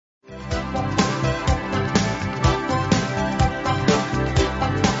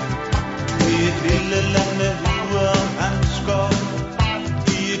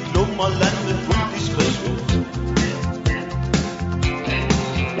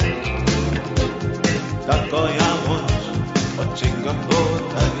går jeg rundt og tænker på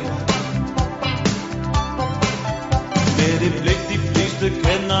dig. Med det blik de fleste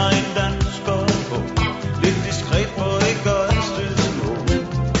kender en dansker på, lidt diskret på ikke at anstøde nogen.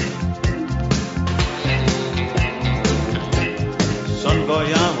 Sådan går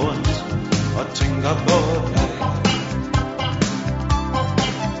jeg rundt og tænker på dig.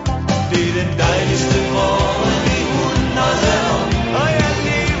 Det er den dejligste morgen i 100 år, og jeg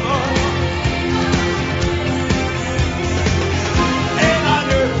lever.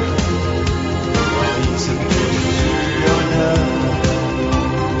 Engerne og isen på søerne.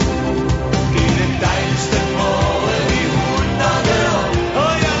 Det er den dejligste morgen i 100 år,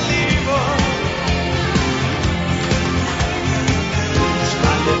 og jeg lever.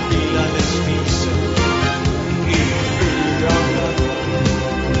 Skraldebilerne spiser i ørerne.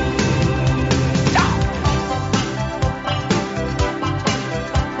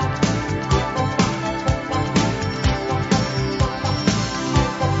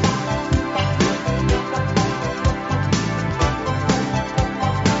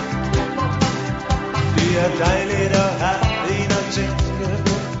 Det er dejligt at have en at tænke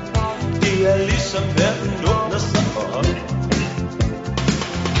på. Det er ligesom verden åbner sig op.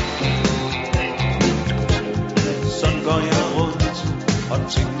 Sådan går jeg rundt og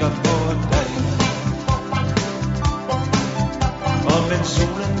tænker på dig. Og mens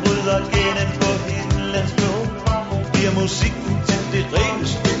solen bryder gennem på himlens blå, bliver musikken til